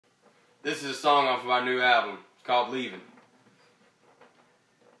This is a song off of our new album. It's called Leaving.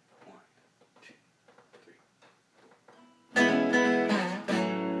 1, 2, 3.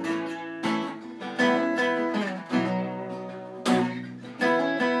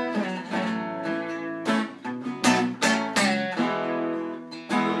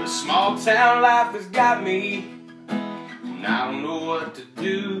 Well, small town life has got me, and I don't know what to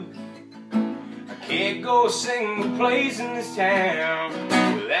do. I can't go a single place in this town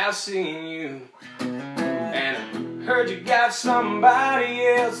without seeing you. And I heard you got somebody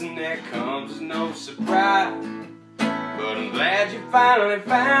else, and that comes as no surprise. But I'm glad you finally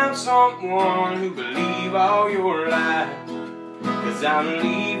found someone who believe all your lies. 'Cause I'm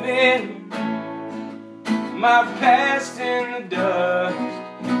leaving my past in the dust,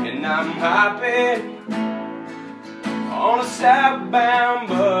 and I'm hopping on a southbound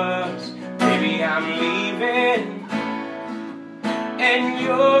bus. Baby, I'm leaving, and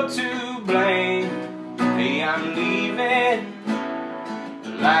you're to blame. Hey, I'm leaving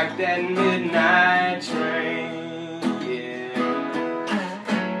like that midnight train, yeah.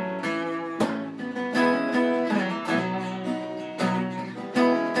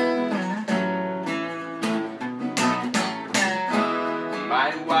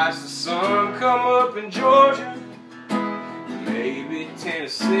 Might watch the sun come up in Georgia, maybe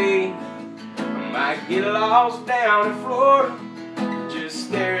Tennessee. I might get lost down in Florida, just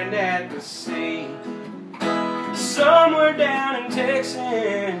staring at the sea. Somewhere down in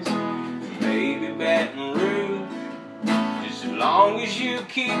Texas, maybe Baton Rouge. Just as long as you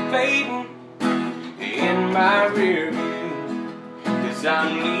keep fading in my rear view. 'Cause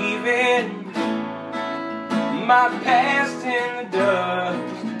I'm leaving my past in the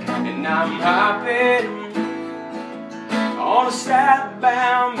dust, and I'm hopping on a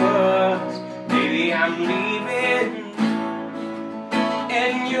southbound bus. Baby, I'm leaving,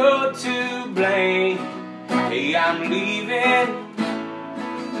 and you're to blame. Hey, I'm leaving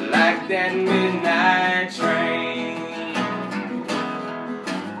like that midnight train.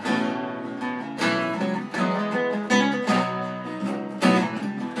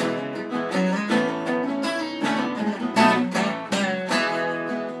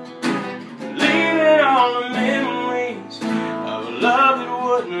 Leaving all the memories of a love that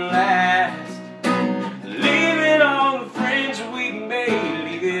wouldn't last. Leaving all the friends that we made,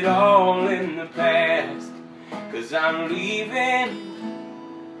 leave it all in the past. 'Cause I'm leaving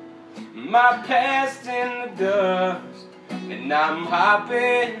my past in the dust, and I'm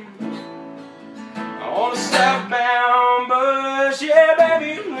hopping on a southbound bus. Yeah,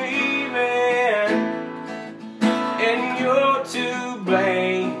 baby, I'm leaving, and you're to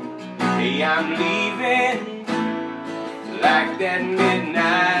blame. Hey, I'm leaving like that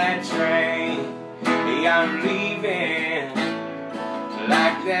midnight train. Hey, I'm leaving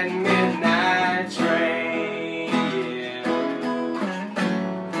like that midnight train.